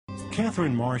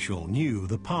Catherine Marshall knew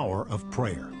the power of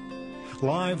prayer.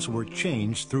 Lives were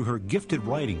changed through her gifted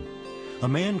writing. A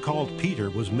Man Called Peter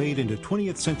was made into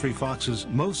 20th Century Fox's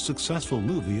most successful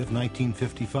movie of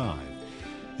 1955.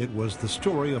 It was the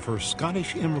story of her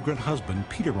Scottish immigrant husband,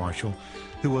 Peter Marshall,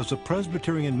 who was a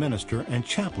Presbyterian minister and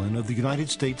chaplain of the United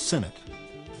States Senate.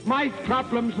 My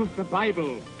problems with the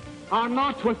Bible are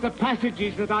not with the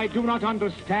passages that I do not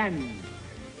understand.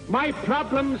 My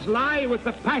problems lie with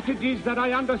the passages that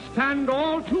I understand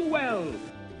all too well.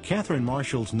 Catherine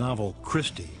Marshall's novel,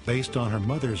 Christy, based on her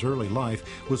mother's early life,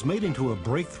 was made into a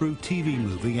breakthrough TV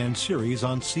movie and series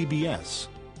on CBS.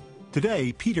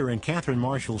 Today, Peter and Catherine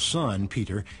Marshall's son,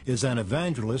 Peter, is an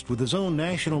evangelist with his own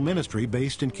national ministry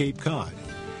based in Cape Cod.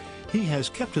 He has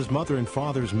kept his mother and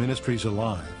father's ministries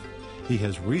alive. He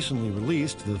has recently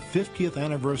released the 50th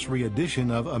anniversary edition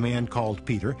of A Man Called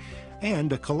Peter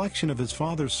and a collection of his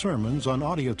father's sermons on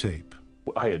audio tape.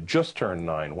 I had just turned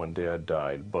 9 when Dad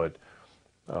died, but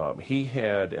he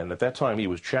had, and at that time he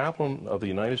was chaplain of the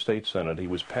United States Senate. He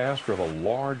was pastor of a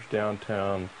large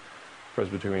downtown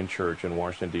Presbyterian church in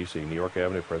Washington, D.C., New York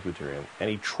Avenue Presbyterian.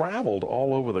 And he traveled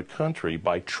all over the country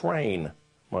by train,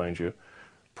 mind you,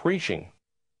 preaching.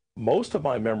 Most of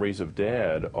my memories of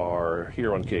Dad are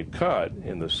here on Cape Cod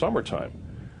in the summertime,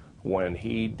 when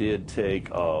he did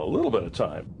take a little bit of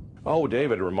time. Oh,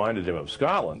 David reminded him of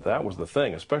Scotland. That was the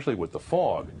thing, especially with the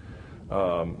fog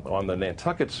on the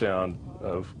Nantucket Sound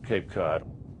of Cape Cod.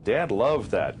 Dad loved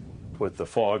that, with the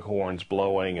foghorns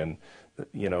blowing and,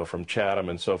 you know, from Chatham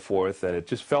and so forth, and it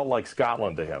just felt like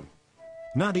Scotland to him.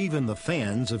 Not even the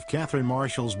fans of Catherine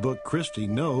Marshall's book Christy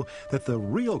know that the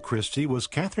real Christy was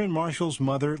Catherine Marshall's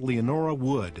mother, Leonora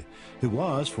Wood, who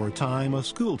was for a time a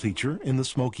school teacher in the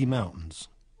Smoky Mountains.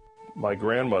 My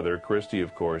grandmother, Christy,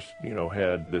 of course, you know,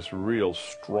 had this real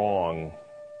strong,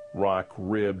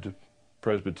 rock-ribbed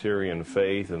Presbyterian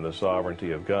faith in the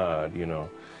sovereignty of God, you know,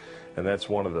 and that's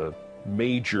one of the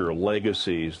major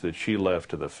legacies that she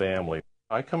left to the family.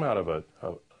 I come out of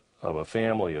a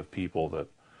family of people that,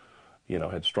 you know,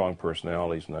 had strong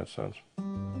personalities in that sense.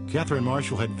 Catherine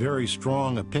Marshall had very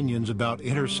strong opinions about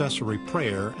intercessory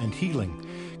prayer and healing.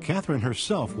 Catherine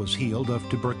herself was healed of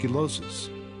tuberculosis.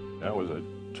 That was a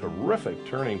terrific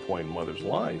turning point in Mother's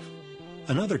life.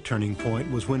 Another turning point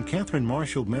was when Catherine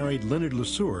Marshall married Leonard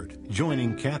Lesourd,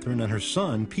 joining Catherine and her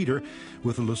son, Peter,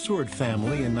 with the Lesourd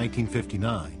family in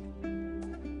 1959.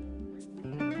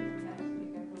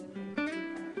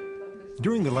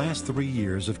 During the last 3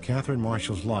 years of Catherine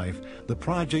Marshall's life, the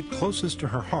project closest to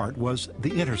her heart was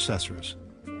the Intercessors.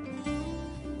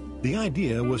 The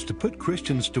idea was to put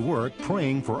Christians to work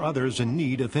praying for others in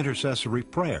need of intercessory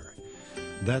prayer.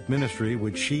 That ministry,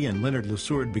 which she and Leonard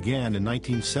Lesourd began in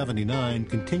 1979,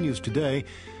 continues today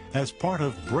as part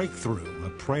of Breakthrough, a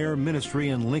prayer ministry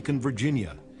in Lincoln,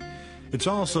 Virginia. It's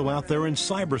also out there in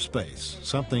cyberspace,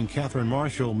 something Catherine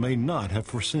Marshall may not have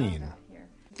foreseen.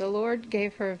 The Lord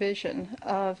gave her a vision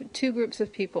of 2 groups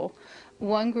of people.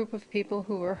 One group of people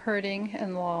who were hurting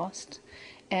and lost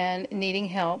and needing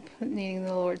help, needing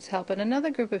the Lord's help, and another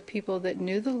group of people that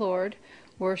knew the Lord,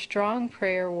 were strong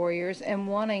prayer warriors and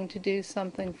wanting to do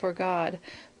something for God.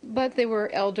 But they were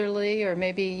elderly or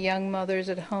maybe young mothers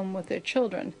at home with their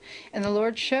children. And the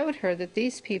Lord showed her that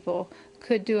these people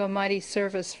could do a mighty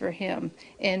service for Him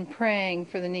in praying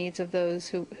for the needs of those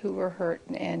who were hurt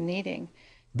and needing.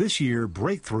 This year,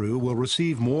 Breakthrough will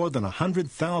receive more than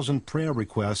 100,000 prayer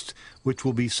requests, which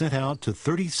will be sent out to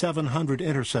 3,700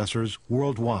 intercessors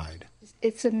worldwide.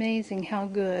 It's amazing how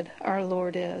good our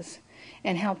Lord is,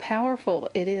 and how powerful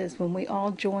it is when we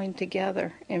all join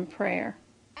together in prayer.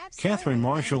 Catherine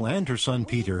Marshall and her son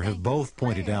Peter have both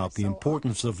pointed out the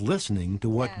importance of listening to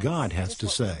what God has to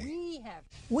say.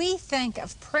 We think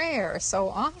of prayer so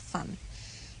often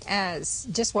as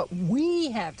just what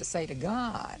we have to say to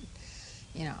God,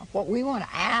 you know, what we want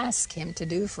to ask Him to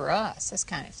do for us, this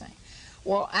kind of thing.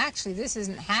 Well, actually, this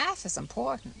isn't half as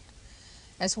important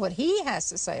as what He has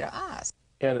to say to us.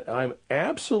 And I'm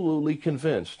absolutely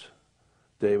convinced,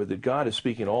 David, that God is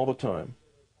speaking all the time.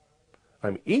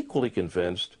 I'm equally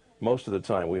convinced most of the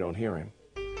time we don't hear Him.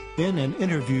 In an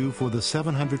interview for the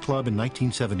 700 Club in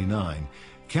 1979,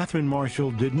 Catherine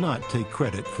Marshall did not take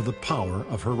credit for the power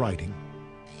of her writing.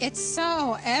 It's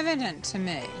so evident to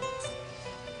me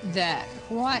that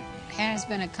what has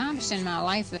been accomplished in my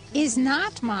life is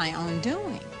not my own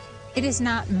doing. It is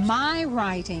not my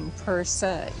writing per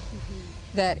se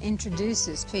that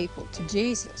introduces people to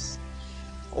Jesus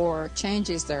or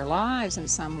changes their lives in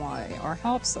some way or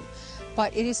helps them.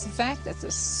 But it is the fact that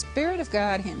the Spirit of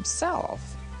God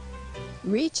Himself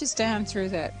reaches down through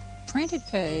that printed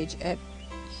page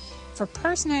for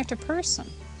person after person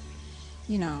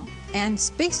you know, and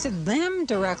speaks to them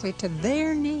directly, to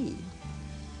their need.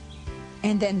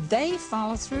 And then they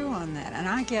follow through on that. And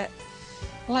I get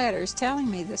letters telling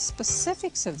me the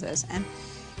specifics of this. And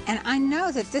I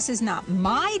know that this is not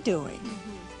my doing,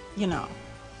 you know.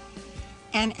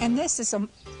 And this is,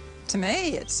 to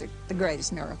me, it's the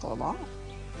greatest miracle of all.